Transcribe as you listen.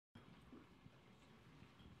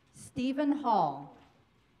Stephen Hall.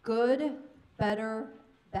 Good, better,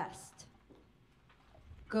 best.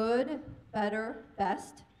 Good, better,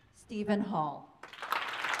 best, Stephen Hall.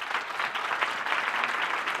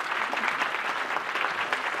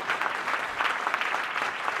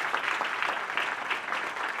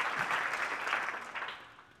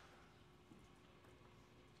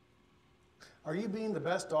 Are you being the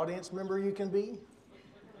best audience member you can be?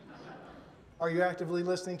 Are you actively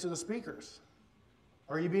listening to the speakers?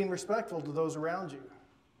 Are you being respectful to those around you?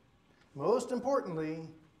 Most importantly,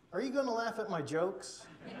 are you going to laugh at my jokes?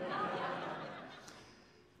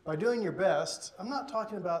 By doing your best, I'm not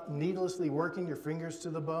talking about needlessly working your fingers to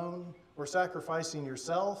the bone or sacrificing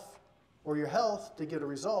yourself or your health to get a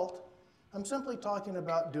result. I'm simply talking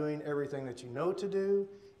about doing everything that you know to do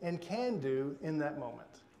and can do in that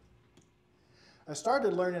moment. I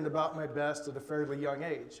started learning about my best at a fairly young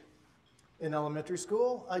age. In elementary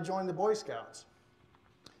school, I joined the Boy Scouts.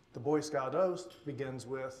 The Boy Scout oath begins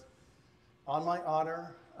with, "On my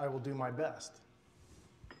honor, I will do my best."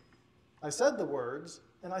 I said the words,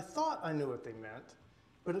 and I thought I knew what they meant,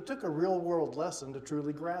 but it took a real-world lesson to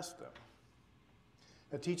truly grasp them.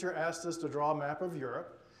 A teacher asked us to draw a map of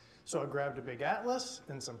Europe, so I grabbed a big atlas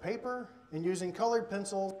and some paper, and using colored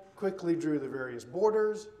pencil, quickly drew the various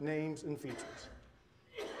borders, names, and features.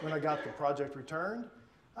 When I got the project returned,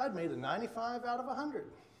 I'd made a 95 out of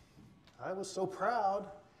 100. I was so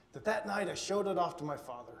proud that that night I showed it off to my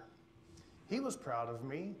father. He was proud of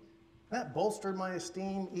me. That bolstered my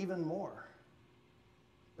esteem even more.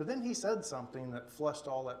 But then he said something that flushed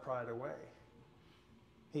all that pride away.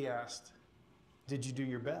 He asked, "Did you do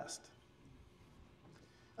your best?"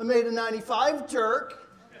 "I made a 95, jerk."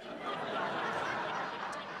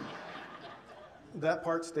 That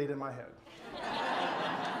part stayed in my head.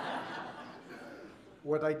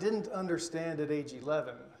 What I didn't understand at age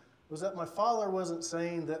 11 was that my father wasn't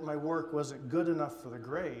saying that my work wasn't good enough for the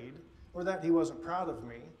grade or that he wasn't proud of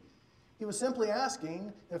me. He was simply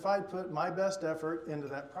asking if I'd put my best effort into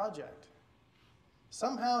that project.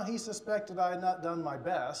 Somehow he suspected I had not done my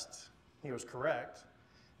best. He was correct,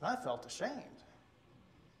 and I felt ashamed.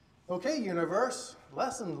 Okay, universe,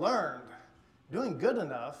 lesson learned. Doing good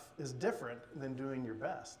enough is different than doing your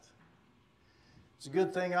best. It's a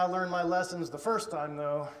good thing I learned my lessons the first time,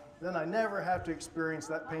 though. Then I never have to experience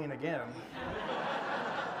that pain again.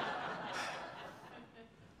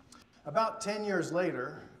 About 10 years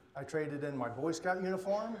later, I traded in my Boy Scout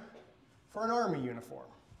uniform for an Army uniform.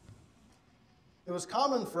 It was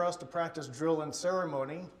common for us to practice drill and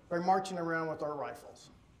ceremony by marching around with our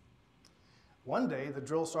rifles. One day, the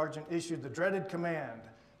drill sergeant issued the dreaded command,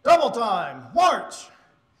 "Double time, march!"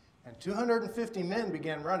 And 250 men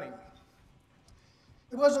began running.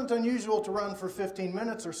 It wasn't unusual to run for 15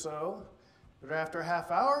 minutes or so, but after a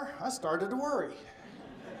half hour, I started to worry.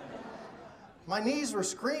 My knees were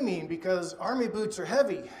screaming because Army boots are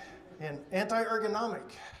heavy and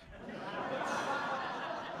anti-ergonomic.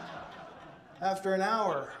 After an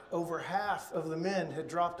hour, over half of the men had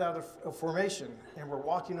dropped out of formation and were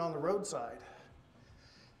walking on the roadside.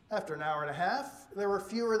 After an hour and a half, there were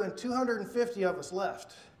fewer than 250 of us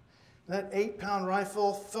left. That 8-pound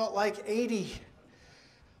rifle felt like 80.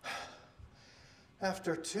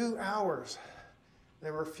 After 2 hours,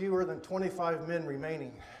 there were fewer than 25 men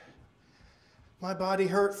remaining. My body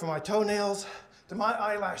hurt from my toenails to my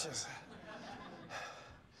eyelashes.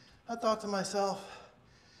 I thought to myself,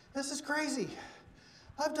 this is crazy.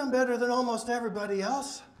 I've done better than almost everybody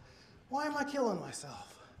else. Why am I killing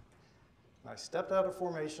myself? I stepped out of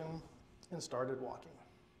formation and started walking.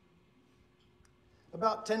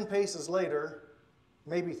 About 10 paces later,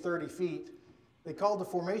 maybe 30 feet, they called the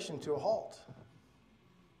formation to a halt.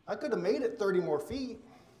 I could have made it 30 more feet.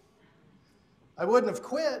 I wouldn't have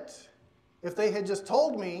quit if they had just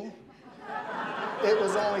told me it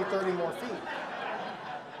was only 30 more feet.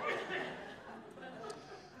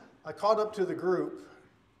 I caught up to the group,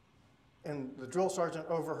 and the drill sergeant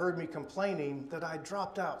overheard me complaining that I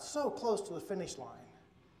dropped out so close to the finish line.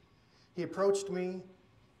 He approached me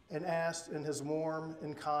and asked in his warm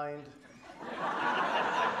and kind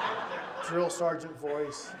drill sergeant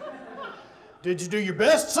voice, "Did you do your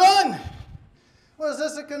best, son? Was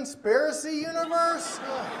this a conspiracy universe?"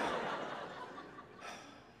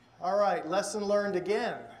 All right, lesson learned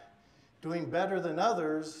again. Doing better than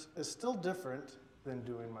others is still different than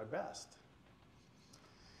doing my best.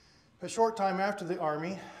 A short time after the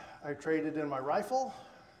Army, I traded in my rifle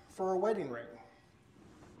for a wedding ring.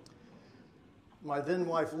 My then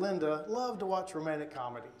wife, Linda, loved to watch romantic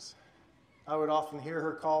comedies. I would often hear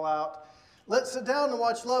her call out, "Let's sit down and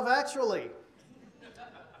watch Love Actually.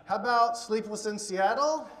 How about Sleepless in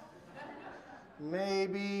Seattle?"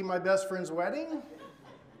 Maybe My Best Friend's Wedding?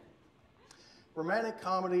 Romantic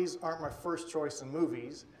comedies aren't my first choice in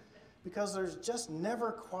movies because there's just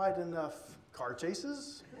never quite enough car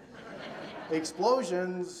chases,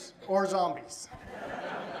 explosions, or zombies.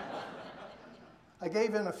 I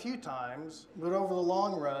gave in a few times, but over the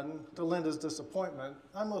long run, to Linda's disappointment,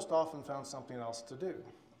 I most often found something else to do.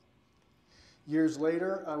 Years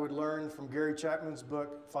later, I would learn from Gary Chapman's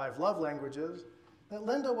book, 5 Love Languages, that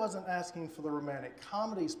Linda wasn't asking for the romantic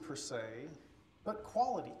comedies per se, but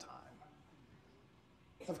quality time.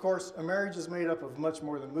 Of course, a marriage is made up of much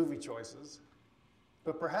more than movie choices,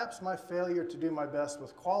 but perhaps my failure to do my best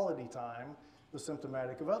with quality time was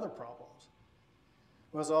symptomatic of other problems.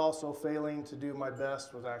 Was also failing to do my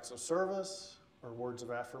best with acts of service or words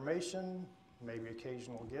of affirmation, maybe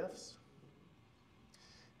occasional gifts.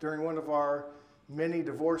 During one of our many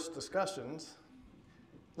divorce discussions,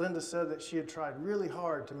 Linda said that she had tried really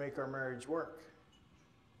hard to make our marriage work.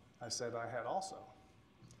 I said I had also.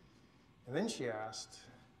 And then she asked,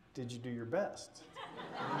 "Did you do your best?"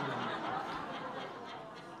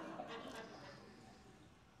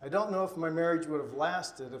 I don't know if my marriage would have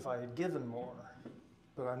lasted if I had given more,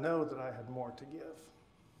 but I know that I had more to give.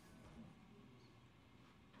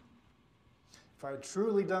 If I had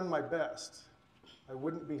truly done my best, I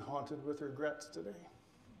wouldn't be haunted with regrets today.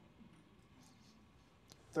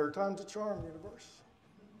 Third time's a charm, universe.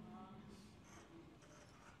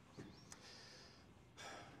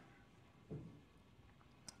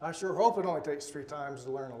 I sure hope it only takes 3 times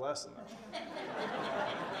to learn a lesson, though.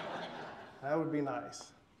 That would be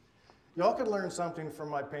nice. Y'all could learn something from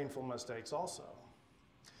my painful mistakes also.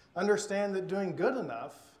 Understand that doing good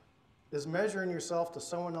enough is measuring yourself to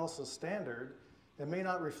someone else's standard and may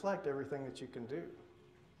not reflect everything that you can do.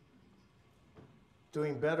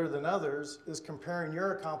 Doing better than others is comparing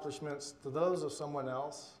your accomplishments to those of someone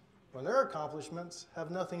else when their accomplishments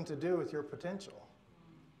have nothing to do with your potential,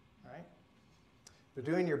 right? But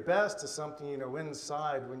doing your best is something you know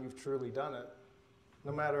inside when you've truly done it,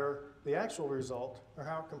 no matter the actual result or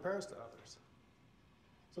how it compares to others.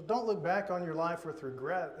 So don't look back on your life with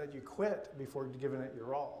regret that you quit before giving it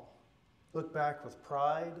your all. Look back with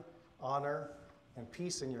pride, honor, and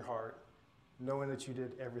peace in your heart, knowing that you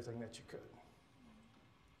did everything that you could.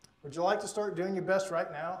 Would you like to start doing your best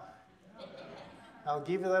right now? I'll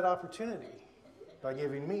give you that opportunity by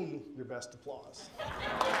giving me your best applause.